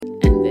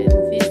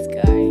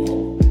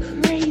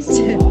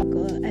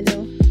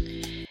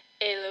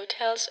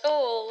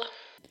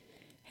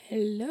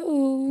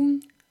Hello.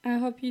 I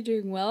hope you're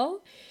doing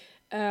well.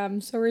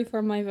 Sorry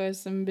for my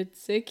voice, I'm a bit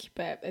sick,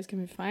 but it's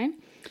gonna be fine.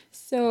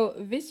 So,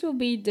 this will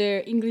be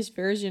the English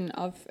version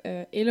of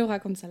Elo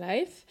raconte sa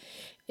life.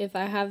 If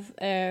I have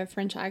a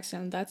French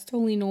accent, that's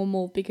totally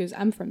normal because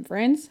I'm from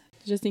France,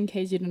 just in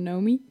case you don't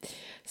know me.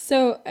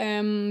 So,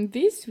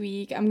 this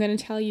week I'm gonna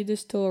tell you the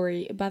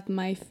story about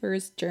my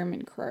first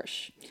German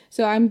crush.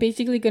 So, I'm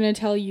basically gonna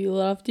tell you a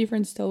lot of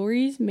different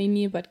stories,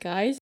 mainly about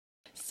guys.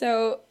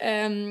 So,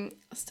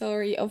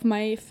 story of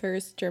my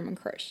first German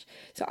crush.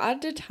 So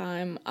at the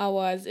time, I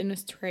was in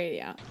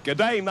Australia. Good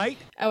day, mate.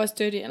 I was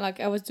studying,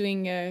 I was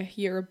doing a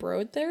year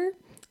abroad there,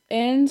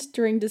 and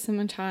during the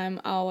summertime,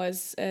 I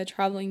was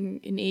traveling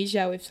in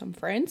Asia with some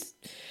friends.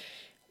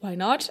 Why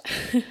not?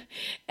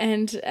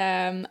 And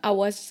I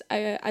was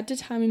at the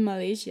time in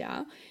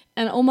Malaysia,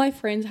 and all my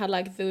friends had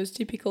like those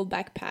typical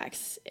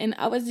backpacks, and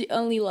I was the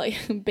only like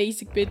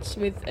basic bitch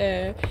with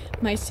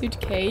my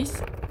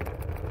suitcase,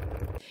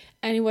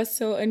 and it was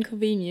so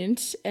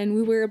inconvenient. And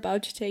we were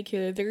about to take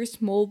a very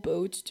small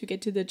boat to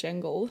get to the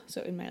jungle,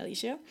 so in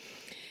Malaysia,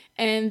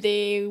 and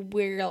they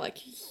were like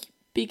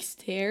big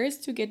stairs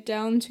to get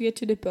down to get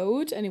to the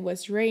boat, and it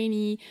was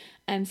rainy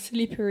and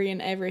slippery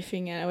and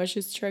everything, and I was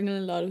just struggling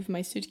a lot with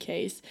my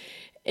suitcase.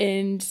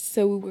 And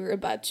so we were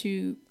about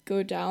to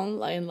go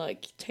down and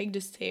like take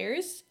the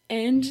stairs,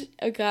 and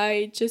a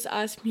guy just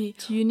asked me,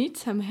 "Do you need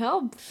some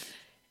help?"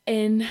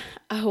 And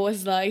I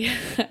was like,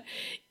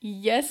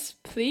 yes,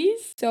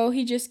 please. So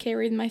he just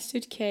carried my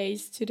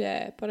suitcase to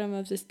the bottom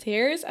of the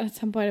stairs. And at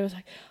some point I was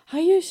like,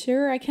 are you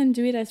sure I can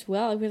do it as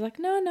well? He was like,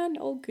 no,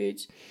 all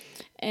good.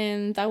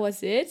 And that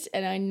was it.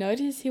 And I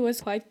noticed he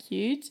was quite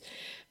cute.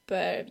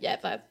 But yeah,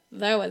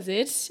 that was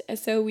it.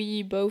 So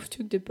we both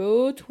took the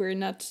boat. We're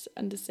not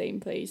on the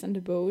same place on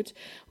the boat,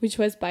 which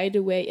was, by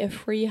the way, a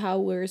 3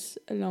 hours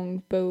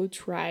long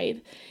boat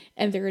ride.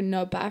 And there were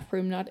no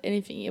bathroom, not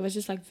anything. It was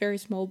just like very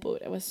small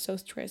boat. I was so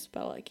stressed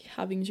about like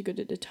having to go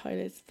to the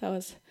toilet. That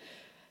was,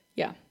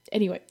 yeah.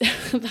 Anyway,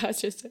 that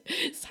was just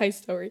a side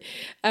story.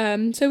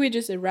 So we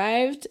just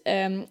arrived.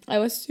 I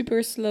was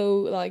super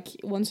slow, like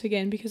once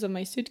again because of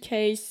my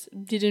suitcase.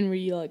 Didn't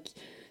really like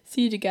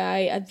see the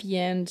guy at the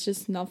end,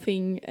 just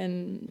nothing.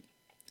 And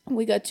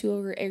we got to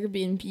our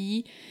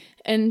Airbnb,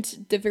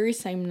 and the very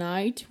same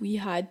night we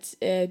had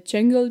a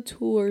jungle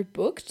tour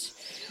booked.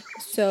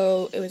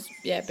 So it was,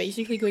 yeah,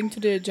 basically going to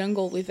the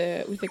jungle with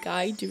a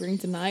guide during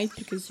the night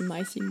because you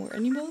might see more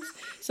animals.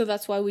 So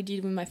that's why we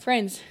did with my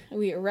friends.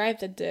 We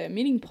arrived at the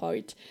meeting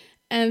point,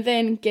 and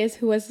then guess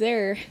who was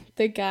there?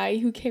 The guy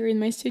who carried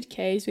my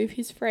suitcase with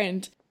his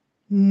friend.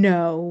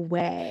 No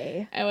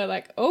way. And we're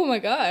like, oh my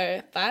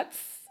god,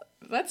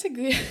 that's a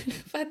good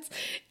that's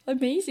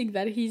amazing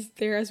that he's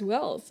there as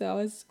well. So I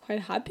was quite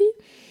happy.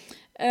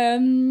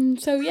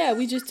 So yeah,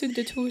 we just took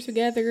the tour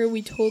together.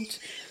 We talked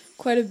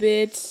quite a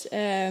bit.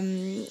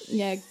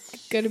 Yeah,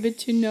 got a bit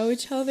to know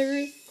each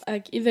other.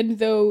 Like, even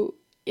though,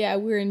 yeah,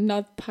 we're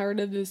not part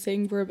of the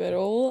same group at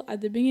all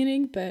at the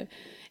beginning, but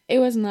it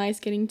was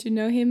nice getting to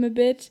know him a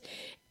bit.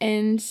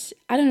 And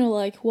I don't know,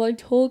 like while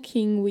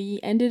talking,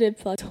 we ended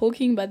up like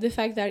talking about the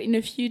fact that in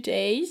a few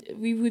days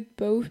we would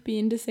both be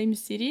in the same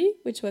city,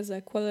 which was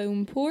Kuala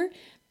Lumpur,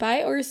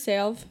 by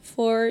ourselves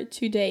for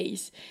 2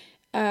 days.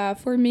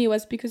 For me, it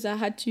was because I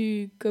had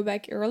to go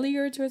back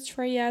earlier to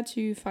Australia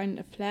to find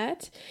a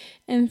flat,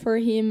 and for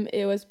him,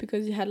 it was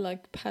because he had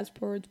like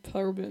passport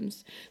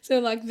problems. So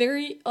like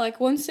very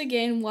like once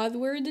again, what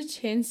were the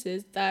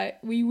chances that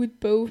we would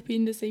both be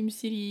in the same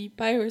city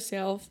by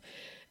ourselves,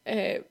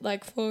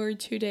 like for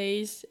 2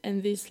 days,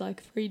 and this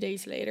like 3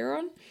 days later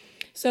on?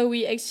 So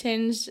we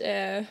exchanged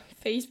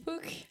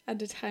Facebook at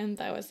the time.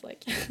 That was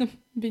like a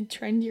bit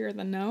trendier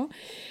than now.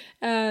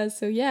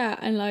 So yeah,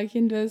 and like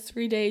in those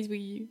 3 days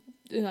we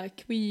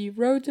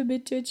wrote a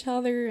bit to each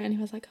other, and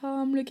he was like,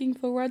 oh, I'm looking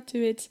forward to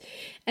it.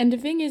 And the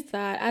thing is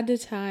that at the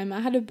time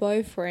I had a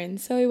boyfriend,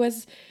 so it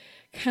was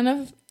kind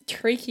of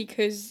tricky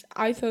because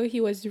I thought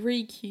he was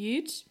really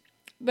cute,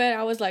 but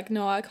I was like,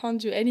 no, I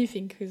can't do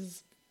anything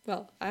because,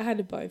 well, I had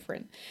a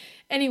boyfriend.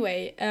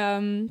 Anyway,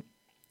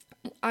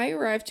 I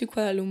arrived to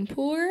Kuala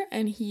Lumpur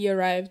and he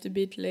arrived a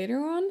bit later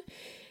on.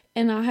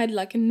 And I had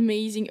like an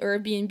amazing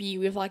Airbnb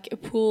with like a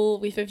pool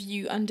with a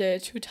view on the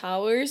two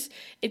towers.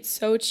 It's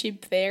so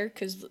cheap there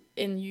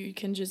and you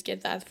can just get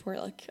that for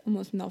like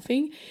almost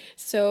nothing.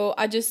 So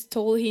I just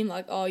told him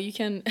like, oh, you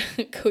can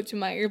go to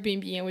my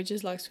Airbnb and we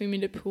just like swim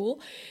in the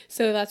pool.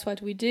 So that's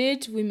what we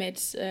did. We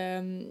met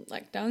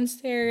like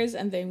downstairs,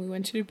 and then we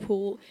went to the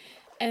pool,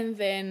 and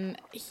then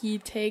he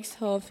takes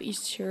off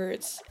his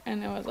shirts,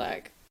 and I was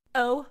like,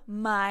 oh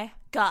my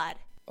god.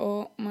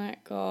 oh my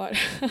god.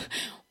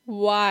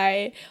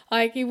 Why?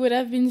 Like, it would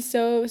have been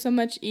so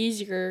much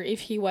easier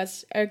if he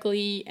was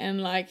ugly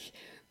and like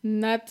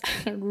not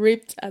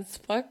ripped as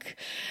fuck.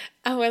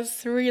 I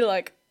was really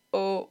like,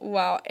 oh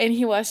wow. And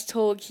he was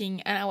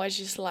talking, and I was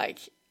just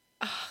like,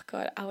 oh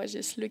god, I was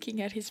just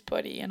looking at his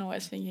body, and I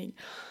was thinking,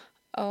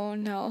 oh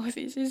no,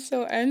 this is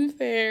so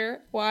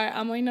unfair. Why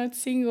am I not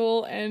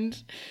single?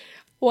 And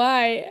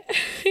why.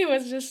 It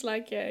was just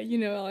like a,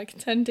 like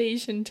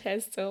temptation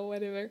test or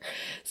whatever.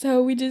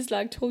 So we just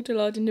like talked a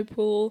lot in the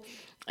pool.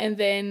 And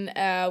then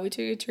we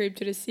took a trip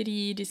to the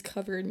city,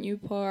 discovered new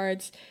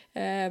parts.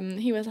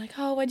 He was like,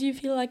 "Oh, what do you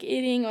feel like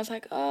eating?" I was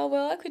like, "Oh,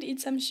 well, I could eat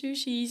some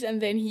sushis."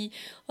 And then he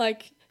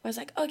like was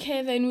like,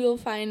 "Okay, then we'll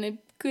find a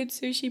good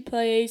sushi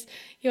place."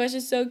 He was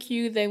just so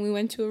cute. Then we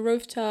went to a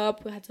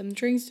rooftop. We had some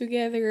drinks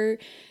together.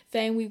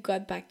 Then we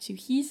got back to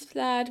his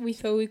flat. We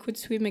thought we could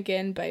swim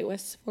again, but it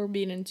was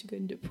forbidden to go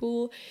in the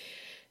pool.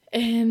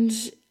 And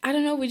I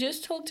don't know, we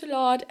just talked a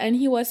lot, and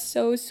he was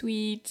so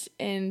sweet.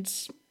 And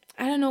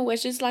I don't know, it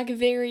was just like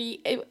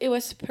it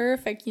was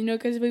perfect,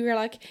 because we were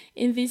like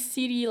in this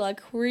city, like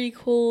really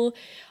cool.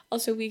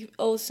 Also, we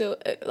also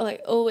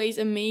like always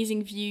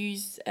amazing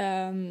views.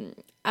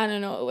 I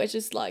don't know, it was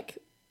just like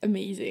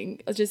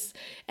amazing.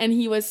 And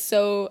he was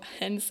so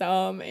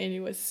handsome and he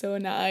was so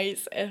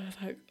nice. And I was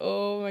like,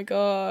 oh my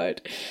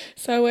God.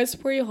 So it was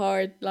pretty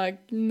hard,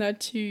 like not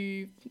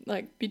to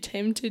like be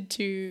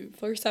tempted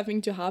for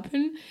something to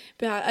happen.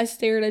 But I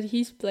stared at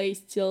his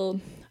place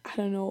till, I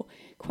don't know,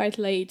 quite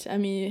late. I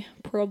mean,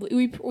 probably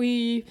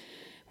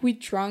we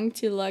drank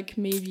till like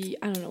maybe,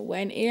 I don't know,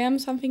 1 a.m.,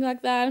 something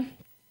like that.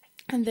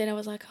 And then I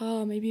was like,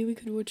 oh, maybe we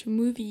could watch a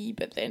movie,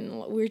 but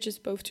then we were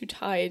just both too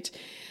tired.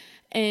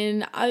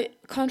 And I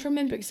can't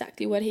remember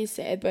exactly what he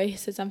said, but he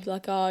said something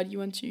like, "Oh, do you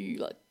want to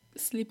like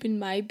sleep in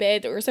my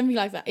bed?" or something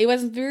like that. It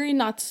was very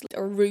not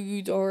or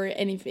rude or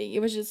anything.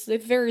 It was just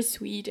like, very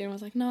sweet. And I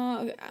was like,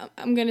 "No,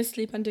 I'm gonna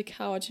sleep on the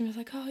couch." And I was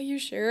like, "Oh, you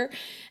sure?"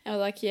 And I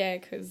was like, "Yeah,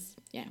 because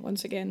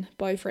once again,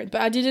 boyfriend."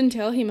 But I didn't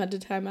tell him at the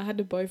time I had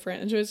a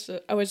boyfriend. And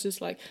I was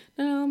just like,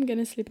 "No, I'm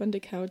gonna sleep on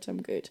the couch.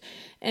 I'm good."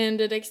 And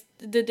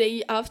the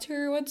day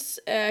afterwards,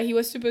 he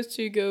was supposed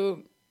to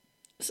go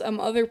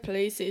some other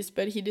places,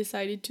 but he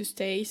decided to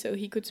stay so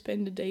he could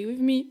spend the day with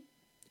me.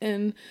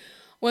 And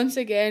once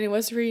again, it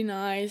was really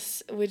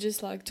nice. We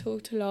just like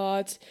talked a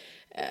lot,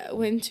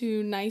 went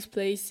to nice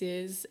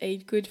places,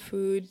 ate good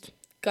food,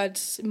 got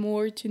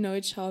more to know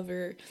each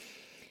other.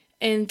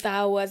 And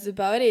that was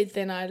about it.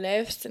 Then I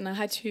left and I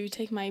had to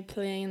take my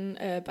plane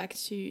back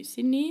to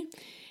Sydney.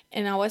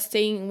 And I was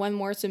staying one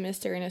more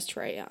semester in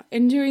Australia.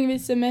 And during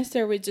this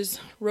semester, we just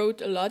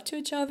wrote a lot to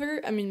each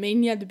other. I mean,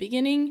 mainly at the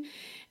beginning.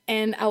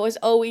 And I was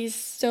always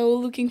so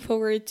looking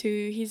forward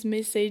to his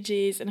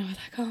messages. And I was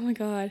like, oh my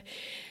God.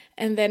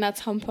 And then at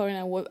some point,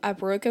 I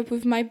broke up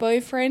with my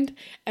boyfriend.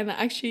 And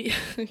actually,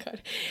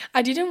 God,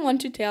 I didn't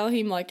want to tell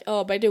him, like,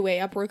 oh, by the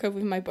way, I broke up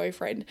with my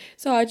boyfriend.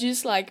 So I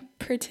just, like,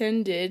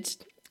 pretended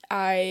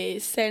I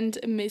sent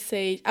a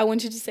message. I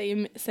wanted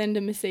to send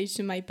a message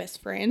to my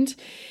best friend.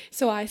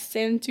 So I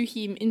sent to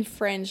him in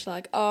French,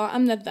 like, oh,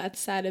 I'm not that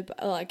sad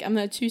about, like, I'm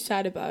not too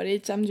sad about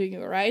it. I'm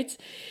doing all right.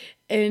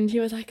 And he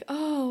was like,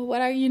 oh,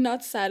 what are you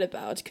not sad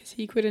about? Because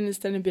he could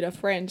understand a bit of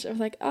French. I was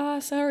like, oh,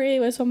 sorry, it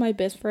was for my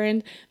best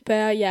friend.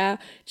 But yeah,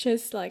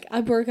 just like,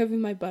 I broke up with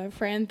my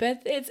boyfriend,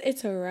 but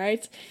it's all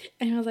right.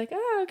 And I was like,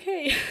 oh,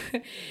 okay.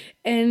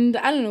 And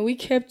I don't know, we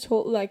kept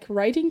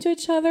writing to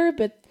each other,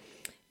 but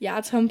yeah,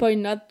 at some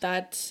point, not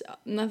that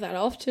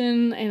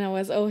often. And I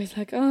was always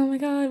like, oh my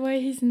God, why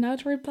he's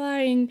not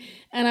replying?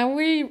 And I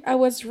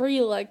was really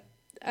like,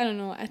 I don't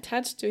know,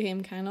 attached to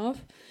him kind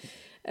of.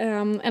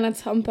 And at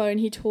some point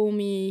he told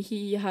me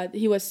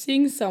he was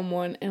seeing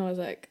someone, and I was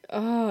like,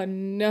 oh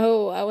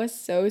no, I was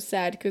so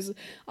sad, because I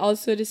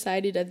also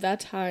decided at that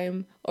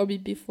time, or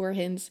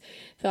beforehand,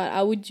 that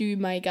I would do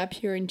my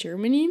gap year in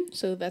Germany,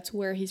 so that's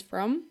where he's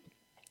from.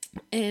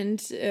 And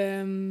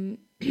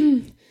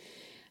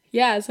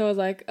yeah, so I was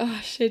like,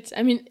 oh shit.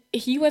 I mean,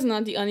 he was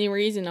not the only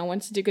reason I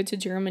wanted to go to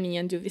Germany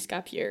and do this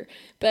gap year,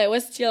 but it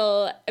was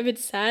still a bit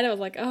sad. I was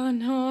like, oh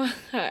no,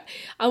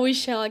 I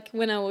wish like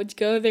when I would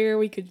go there,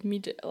 we could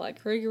meet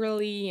like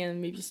regularly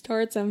and maybe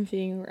start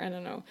something, or I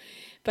don't know,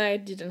 but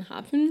it didn't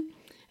happen.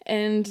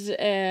 And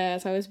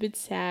so I was a bit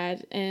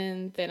sad.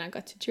 And then I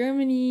got to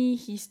Germany.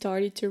 He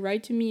started to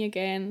write to me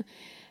again.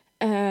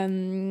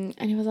 And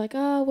he was like,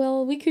 oh,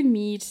 well, we could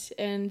meet.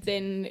 And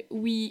then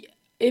we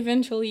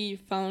eventually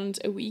found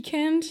a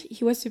weekend.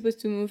 He was supposed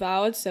to move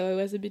out, so it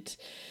was a bit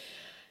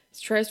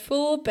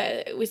stressful,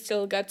 but we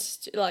still got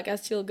I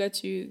still got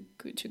to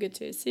get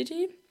to a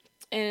city.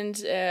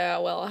 And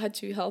well, I had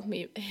to help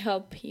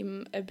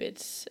him a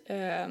bit,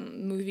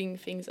 moving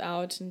things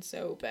out, and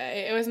so, but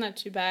it was not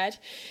too bad.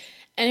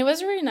 And it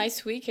was a really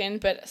nice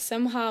weekend, but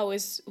somehow it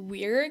was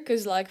weird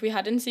because like we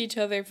hadn't seen each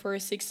other for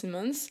 6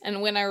 months.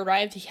 And when I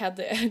arrived, he had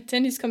the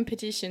tennis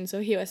competition, so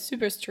he was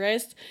super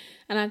stressed,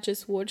 and I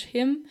just watched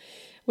him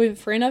with a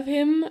friend of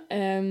him.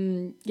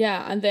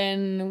 Yeah, and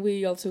then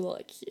we also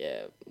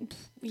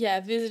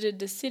visited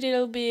the city a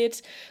little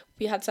bit.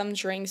 We had some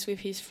drinks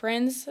with his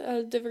friends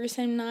the very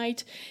same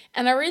night,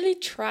 and I really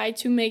tried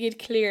to make it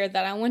clear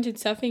that I wanted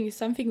something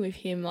with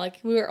him. Like,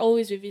 we were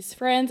always with his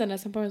friends, and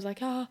at some point I was like,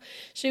 oh,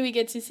 should we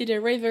get to see the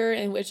river?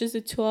 And we're just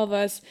the two of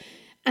us,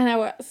 and I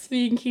was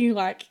thinking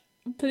like,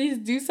 please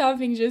do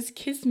something, just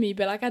kiss me.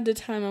 But like at the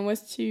time I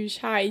was too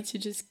shy to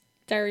just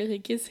directly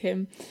kiss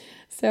him.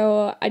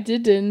 So I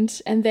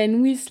didn't, and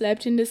then we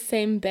slept in the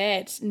same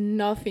bed.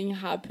 Nothing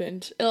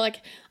happened.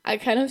 Like, I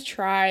kind of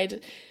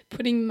tried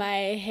putting my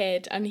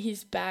head on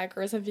his back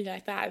or something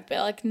like that, but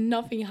like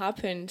nothing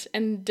happened.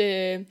 And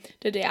the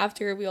day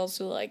after, we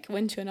also like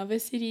went to another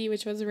city,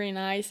 which was really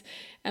nice,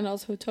 and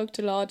also talked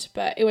a lot.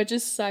 But it was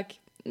just like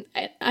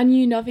I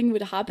knew nothing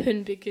would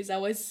happen because I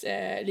was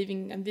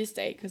leaving on this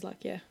day, because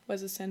like, yeah, it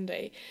was a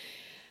Sunday.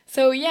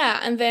 So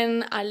yeah, and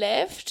then I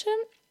left.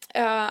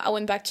 I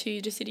went back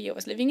to the city I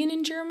was living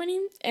in Germany,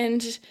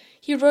 and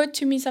he wrote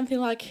to me something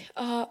like,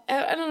 I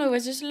don't know, it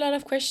was just a lot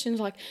of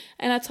questions, like,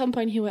 and at some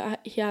point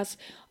he asked,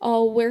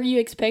 oh, were you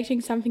expecting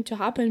something to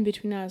happen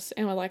between us?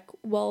 And we're like,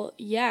 well,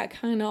 yeah,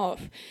 kind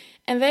of.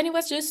 And then it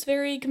was just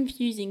very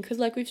confusing, because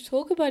like we've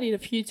talked about it a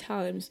few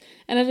times,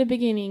 and at the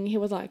beginning he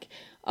was like,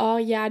 oh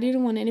yeah, I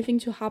didn't want anything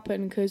to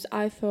happen because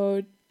I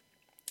thought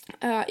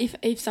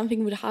if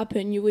something would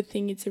happen, you would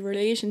think it's a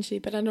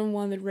relationship, but I don't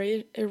want a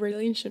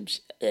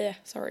relationship.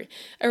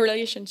 A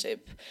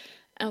relationship.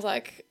 I was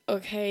like,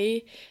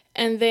 okay.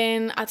 And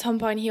then at some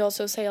point he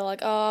also said like,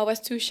 oh, I was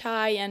too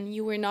shy and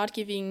you were not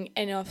giving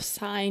enough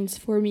signs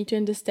for me to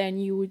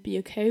understand you would be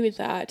okay with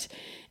that.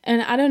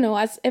 And I don't know,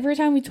 as every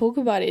time we talk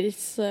about it,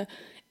 it's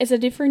a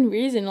different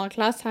reason. Like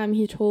last time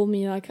he told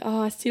me like,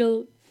 oh, I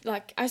still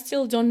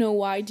don't know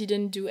why I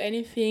didn't do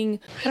anything.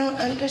 I don't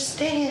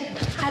understand.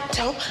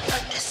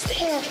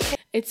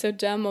 It's so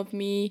dumb of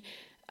me.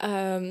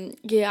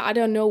 Yeah, I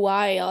don't know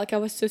why. Like, I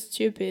was so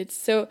stupid.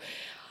 So,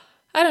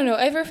 I don't know.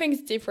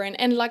 Everything's different.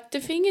 And, like, the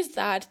thing is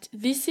that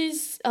this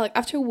is, like,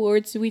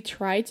 afterwards, we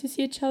tried to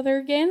see each other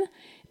again.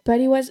 But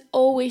it was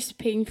always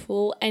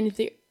painful. And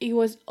there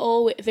was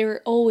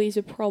always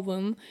a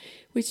problem,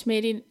 which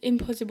made it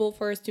impossible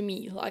for us to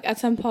meet. Like, at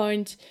some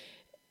point,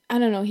 I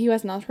don't know, he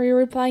was not really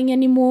replying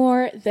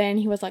anymore. Then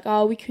he was like,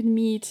 oh, we could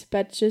meet,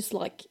 but just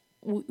like,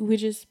 we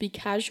just be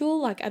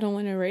casual. Like, I don't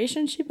want a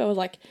relationship. I was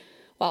like,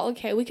 well,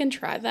 okay, we can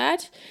try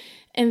that.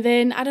 And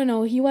then, I don't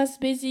know, he was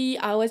busy,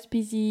 I was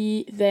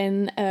busy.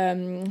 Then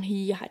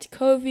he had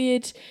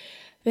COVID.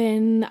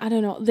 Then, I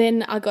don't know,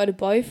 then I got a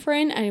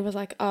boyfriend, and he was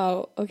like,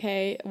 oh,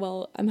 okay,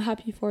 well, I'm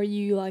happy for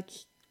you. Like,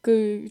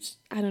 good,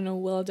 I don't know,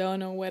 well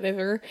done or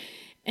whatever.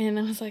 And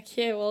I was like,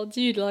 yeah, well,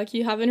 dude, like,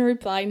 you haven't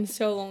replied in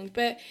so long.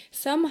 But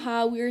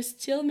somehow we were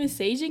still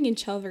messaging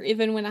each other,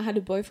 even when I had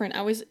a boyfriend.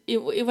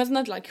 It was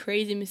not like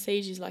crazy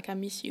messages, like, I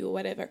miss you or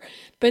whatever.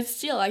 But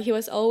still, like, he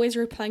was always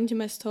replying to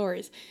my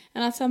stories.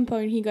 And at some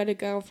point, he got a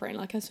girlfriend.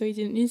 Like, I saw it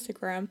on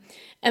Instagram.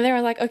 And they were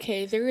like,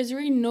 okay, there is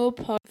really no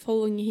point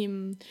following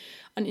him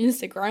on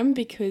Instagram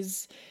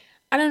because,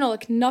 I don't know,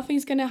 like,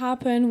 nothing's gonna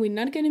happen. We're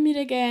not gonna meet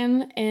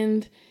again.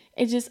 And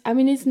it just, I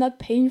mean, it's not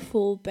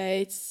painful, but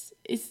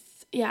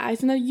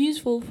it's not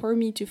useful for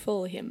me to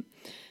follow him.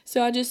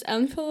 So I just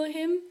unfollow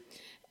him.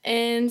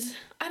 And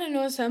I don't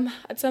know,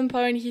 at some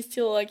point he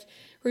still like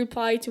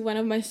replied to one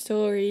of my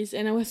stories,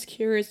 and I was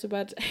curious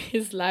about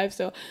his life,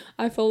 so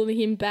I followed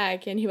him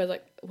back, and he was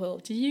like, well,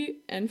 did you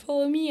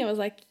unfollow me? I was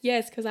like,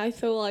 yes, because I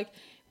thought like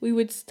we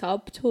would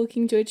stop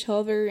talking to each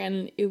other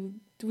and it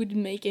wouldn't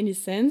make any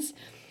sense.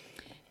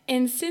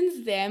 And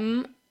since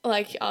then,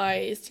 like,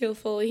 I still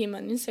follow him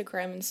on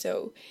Instagram and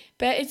so,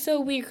 but it's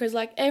so weird because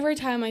like every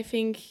time I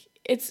think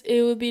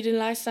it will be the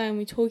last time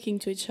we're talking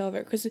to each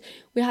other because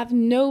we have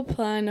no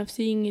plan of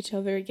seeing each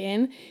other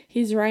again.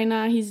 He's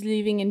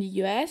living in the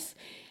US,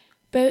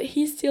 but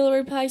he still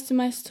replies to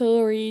my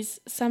stories.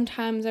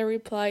 Sometimes I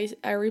reply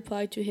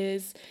to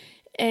his,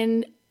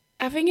 and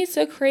I think it's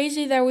so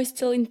crazy that we're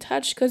still in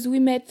touch because we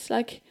met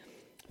like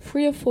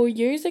 3 or 4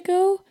 years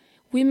ago.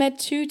 We met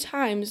 2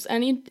 times,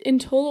 and in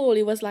total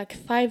it was like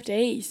 5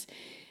 days.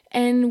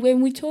 And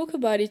when we talk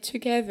about it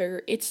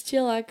together, it's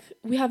still like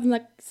we have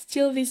like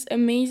still this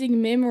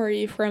amazing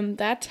memory from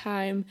that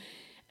time.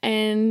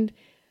 And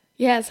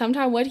yeah,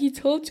 sometimes what he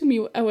told to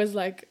me, I was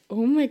like,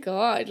 oh my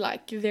God,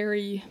 like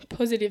very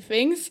positive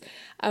things.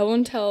 I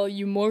won't tell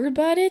you more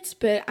about it,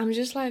 but I'm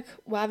just like,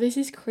 wow, this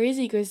is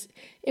crazy because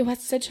it was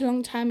such a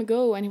long time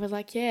ago. And he was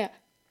like, yeah,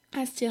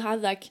 I still have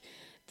like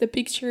the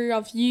picture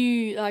of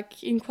you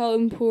like in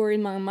Kuala Lumpur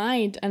in my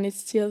mind, and it's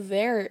still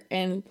there.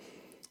 And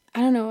I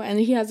don't know, and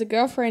he has a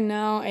girlfriend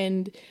now,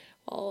 and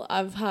well,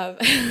 I've had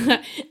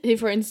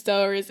different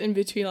stories in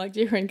between, like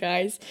different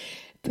guys,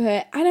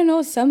 but I don't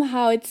know,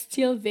 somehow it's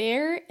still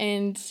there,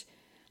 and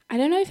I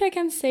don't know if I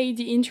can say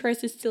the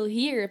interest is still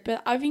here,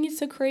 but I think it's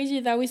so crazy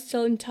that we're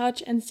still in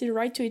touch and still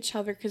write to each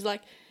other, because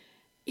like,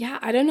 yeah,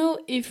 I don't know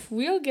if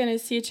we're gonna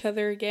see each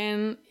other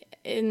again,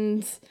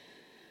 and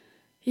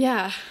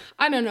yeah,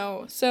 I don't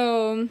know,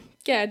 so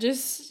yeah,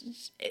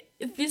 just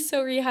this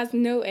story has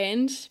no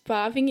end, but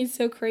I think it's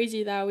so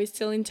crazy that we're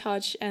still in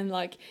touch, and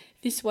like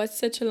this was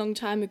such a long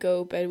time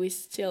ago, but we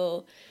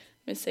still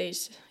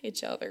message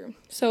each other.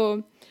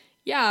 So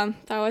yeah,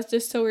 that was the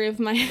story of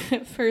my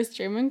first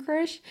German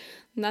crush.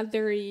 Not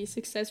very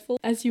successful,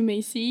 as you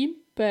may see,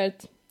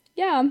 but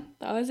yeah,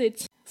 that was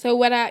it. So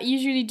what I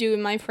usually do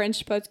in my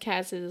French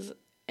podcast is,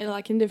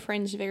 like in the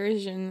French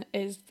version,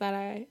 is that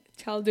I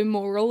tell the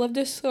moral of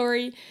the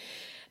story.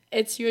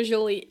 It's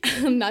usually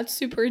not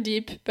super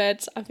deep,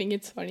 but I think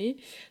it's funny.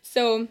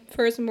 So,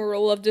 first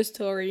moral of the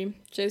story,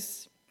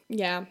 just,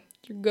 yeah,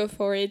 go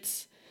for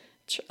it.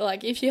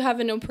 Like, if you have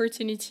an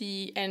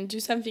opportunity and do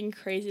something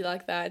crazy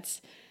like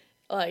that,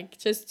 like,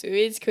 just do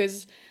it.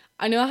 Because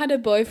I know I had a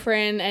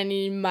boyfriend and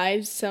it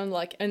might sound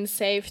like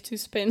unsafe to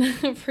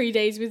spend 3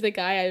 days with a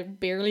guy I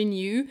barely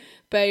knew,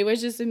 but it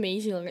was just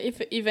amazing.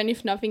 Like, even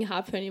if nothing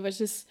happened, it was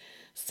just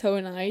so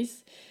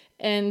nice.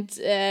 And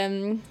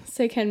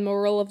second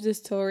moral of the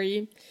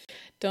story,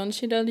 don't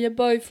cheat on your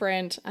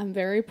boyfriend. I'm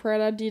very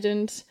proud I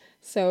didn't.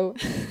 So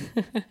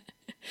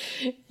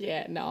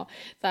yeah, no,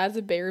 that's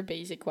a very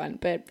basic one.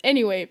 But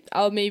anyway,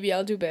 I'll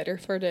do better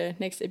for the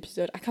next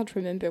episode. I can't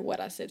remember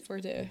what I said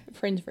for the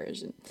French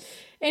version.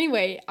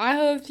 Anyway, I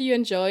hope you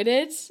enjoyed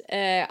it.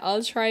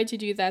 I'll try to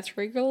do that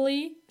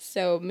regularly.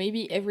 So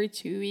maybe every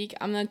 2 weeks.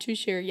 I'm not too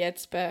sure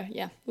yet, but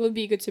yeah, it will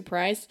be a good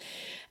surprise.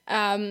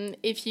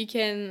 If you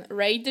can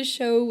rate the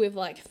show with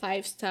like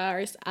 5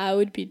 stars, I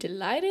would be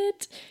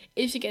delighted.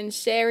 If you can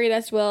share it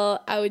as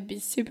well, I would be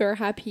super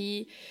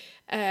happy.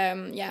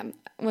 Yeah,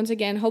 once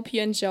again, hope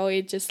you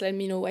enjoyed. Just let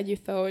me know what you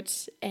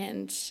thought,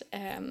 and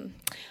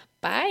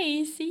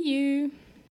bye. See you.